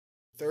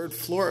third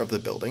floor of the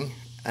building,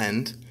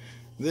 and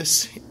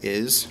this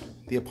is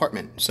the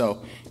apartment.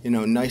 So,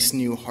 nice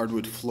new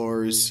hardwood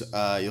floors.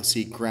 You'll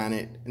see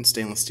granite and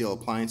stainless steel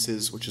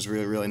appliances, which is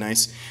really, really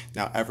nice.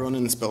 Now, everyone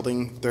in this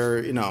building, they're,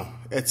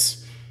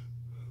 it's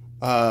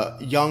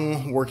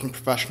young working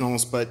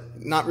professionals,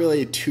 but not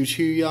really too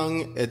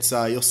young. It's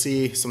you'll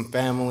see some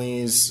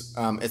families.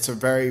 It's a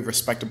very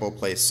respectable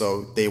place,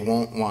 so they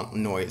won't want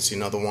noise. They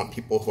want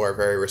people who are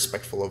very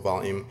respectful of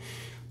volume.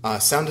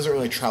 Sound doesn't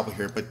really travel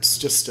here, but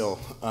just still,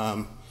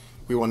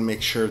 we want to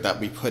make sure that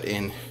we put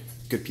in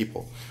good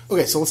people.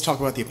 Okay, so let's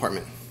talk about the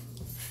apartment.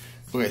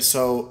 Okay,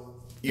 so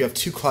you have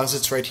two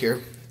closets right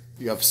here.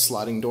 You have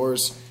sliding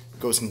doors,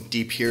 goes in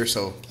deep here,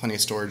 so plenty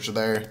of storage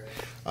there.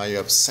 You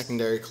have a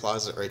secondary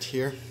closet right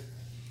here.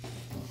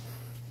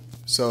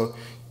 So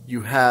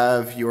you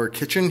have your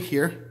kitchen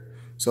here.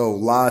 So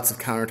lots of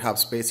countertop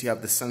space. You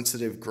have the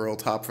sensitive grill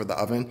top for the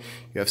oven.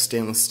 You have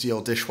stainless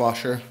steel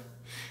dishwasher.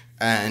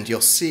 And you'll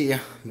see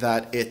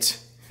that it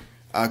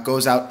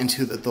goes out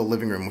into the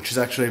living room, which is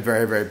actually a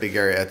very, very big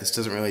area. This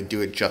doesn't really do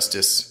it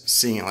justice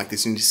seeing it like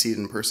this. You need to see it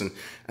in person.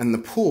 And the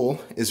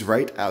pool is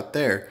right out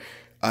there.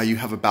 You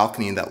have a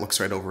balcony that looks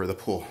right over the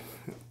pool.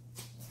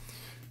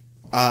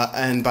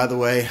 And by the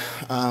way,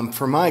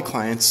 for my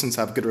clients, since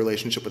I have a good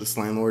relationship with this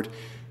landlord,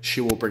 she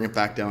will bring it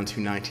back down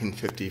to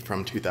 1950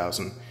 from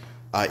 2000,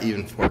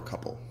 even for a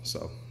couple.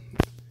 So,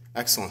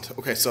 excellent.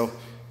 Okay, so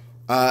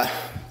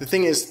the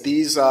thing is,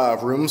 these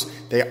rooms,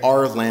 they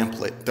are lamp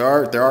lit. There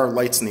are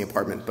lights in the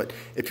apartment, but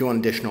if you want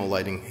additional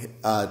lighting,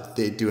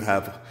 they do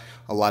have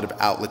a lot of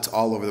outlets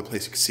all over the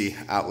place. You can see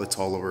outlets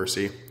all over,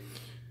 see?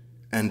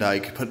 And you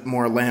can put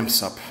more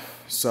lamps up.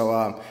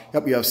 So,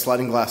 yep, you have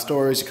sliding glass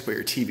doors. You can put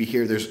your TV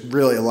here. There's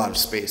really a lot of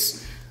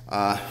space.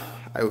 I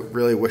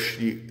really wish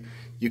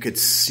you could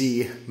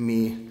see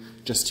me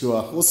just to,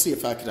 we'll see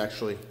if I could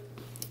actually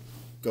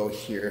go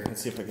here and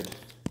see if I could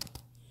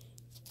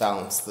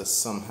balance this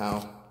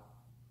somehow.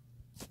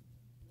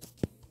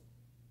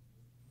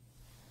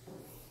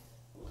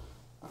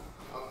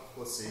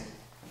 Let's see.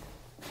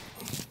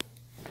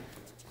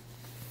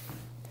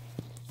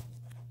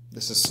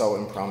 This is so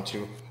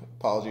impromptu.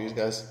 Apologies,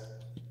 guys.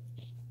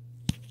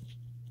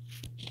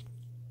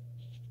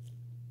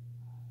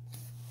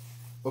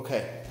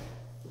 Okay,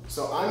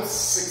 so I'm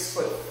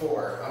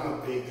 6'4". I'm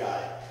a big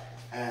guy,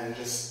 and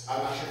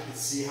I'm not sure if you can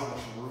see how much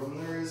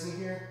room there is in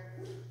here,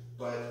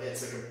 but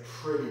it's like a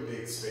pretty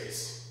big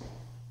space.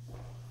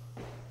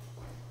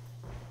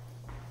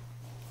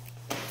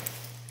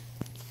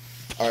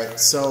 All right,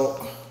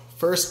 so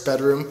first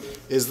bedroom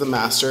is the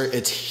master.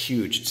 It's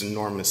huge. It's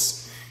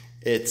enormous.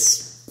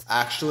 It's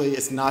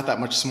not that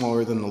much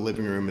smaller than the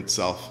living room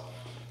itself.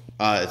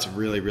 It's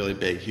really, really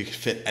big. You could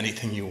fit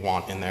anything you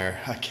want in there.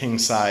 A king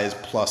size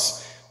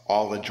plus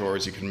all the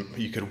drawers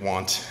you could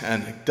want.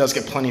 And it does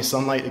get plenty of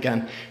sunlight.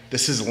 Again,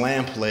 this is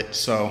lamp lit,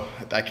 so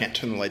I can't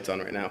turn the lights on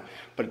right now,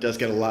 but it does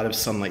get a lot of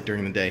sunlight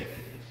during the day.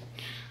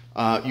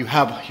 You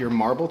have your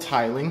marble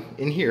tiling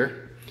in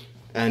here,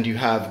 and you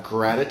have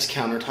granite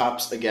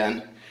countertops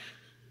again.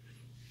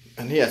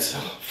 And yeah, it's a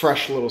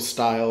fresh little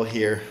style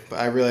here, but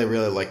I really,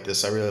 really like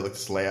this. I really like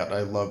this layout.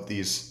 I love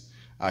these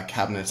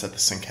cabinets that the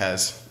sink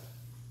has.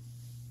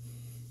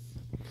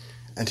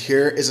 And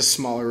here is a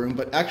smaller room,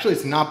 but actually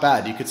it's not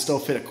bad. You could still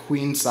fit a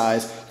queen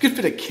size. You could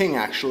fit a king,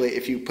 actually,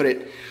 if you put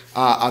it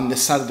on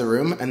this side of the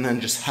room and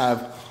then just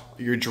have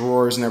your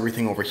drawers and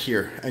everything over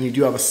here. And you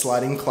do have a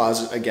sliding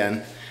closet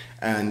again,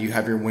 and you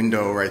have your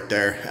window right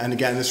there. And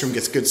again, this room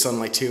gets good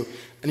sunlight too.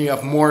 And you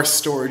have more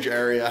storage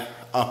area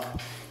up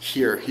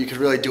here. You could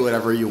really do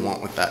whatever you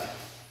want with that.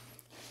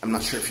 I'm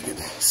not sure if you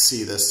can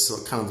see this,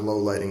 so kind of low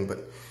lighting,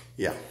 but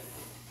yeah.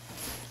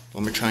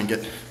 Let me try and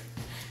get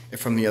it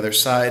from the other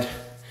side.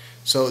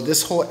 So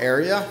this whole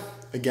area,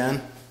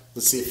 again,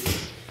 let's see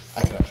if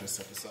I can actually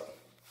set this up.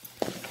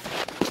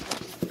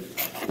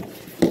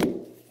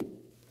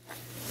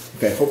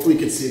 Okay, hopefully you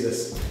can see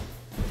this.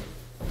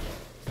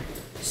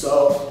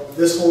 So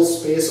this whole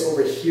space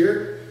over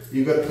here,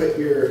 you got to put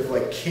your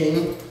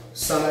king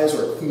size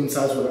or queen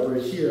size, whatever,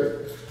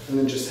 here, and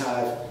then just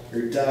have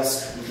your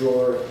desk,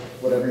 drawer,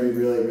 whatever you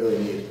really, really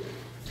need.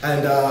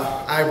 And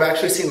I've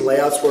actually seen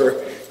layouts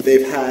where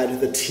they've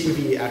had the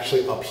TV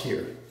actually up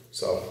here,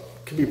 so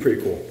could be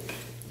pretty cool.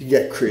 You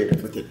get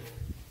creative with it.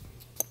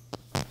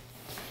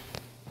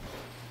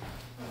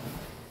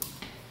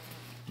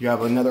 You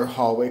have another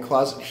hallway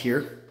closet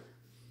here.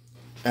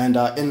 And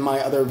in my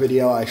other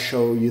video, I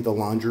show you the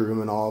laundry room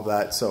and all of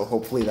that, so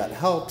hopefully that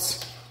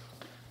helps.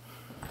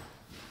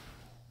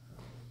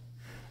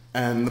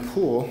 And the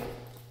pool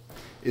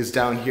is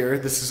down here.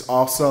 This is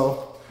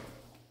also,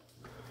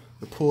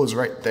 the pool is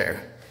right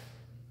there.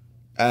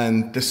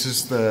 And this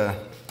is the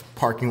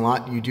parking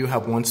lot. You do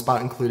have one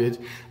spot included,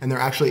 and there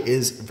actually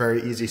is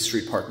very easy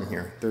street parking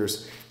here.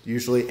 There's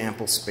usually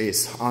ample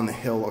space on the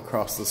hill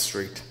across the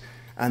street,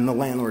 and the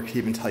landlord can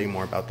even tell you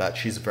more about that.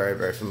 She's very,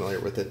 very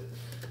familiar with it.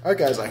 All right,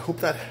 guys, I hope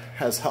that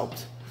has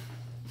helped.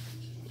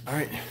 All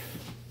right,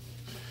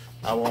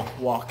 I will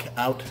walk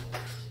out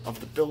of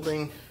the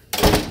building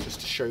just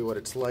to show you what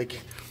it's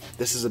like.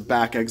 This is a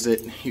back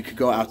exit. You could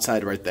go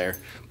outside right there,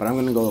 but I'm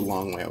gonna go the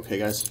long way, okay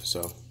guys?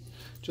 So,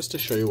 just to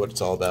show you what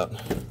it's all about.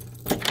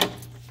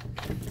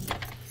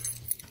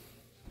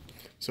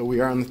 So we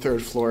are on the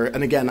 3rd floor,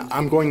 and again,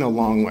 I'm going the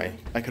long way.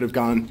 I could have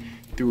gone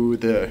through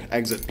the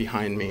exit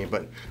behind me,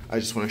 but I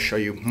just want to show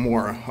you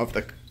more of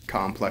the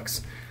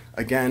complex.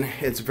 Again,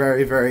 it's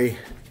very, very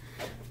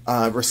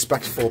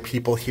respectful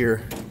people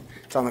here.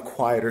 It's on the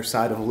quieter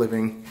side of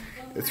living.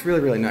 It's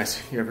really, really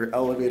nice. You have your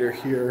elevator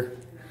here.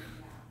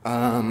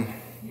 Yep.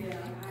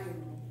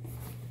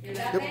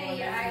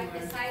 I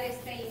decided to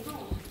stay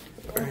home.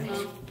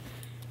 Right.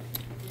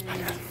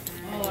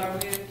 Oh, are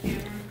we on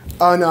camera?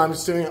 Oh no, I'm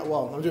just doing it.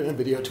 Well, I'm doing a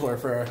video tour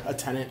for a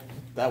tenant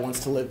that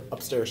wants to live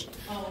upstairs.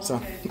 Oh, okay.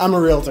 So I'm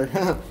a realtor.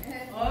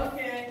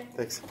 Okay.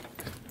 Thanks.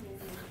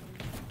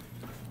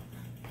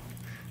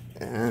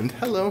 And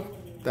hello,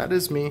 that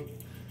is me.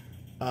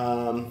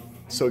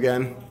 So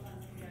again,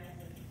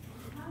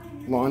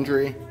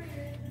 laundry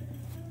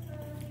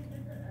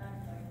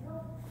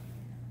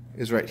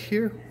is right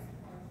here.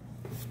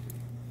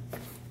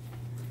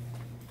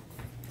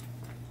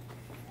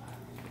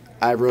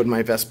 I rode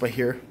my Vespa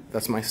here.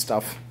 That's my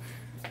stuff.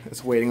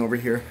 It's waiting over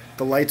here.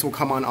 The lights will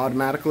come on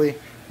automatically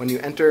when you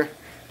enter.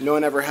 No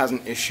one ever has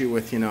an issue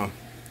with,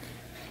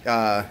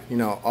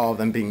 all of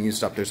them being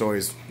used up. There's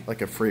always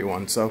like a free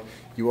one, so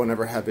you won't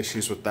ever have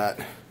issues with that.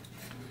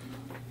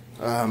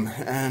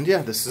 And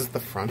yeah, this is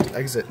the front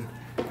exit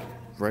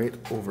right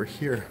over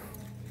here.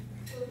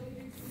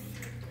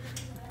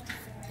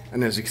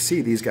 And as you can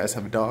see, these guys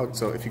have a dog,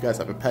 so if you guys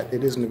have a pet,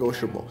 it is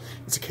negotiable.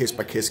 It's a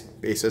case-by-case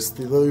basis.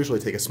 They'll usually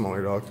take a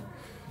smaller dog.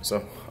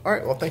 So,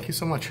 alright, well, thank you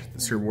so much.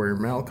 This is where your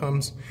mail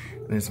comes,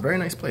 and it's a very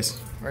nice place.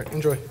 Alright,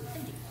 enjoy.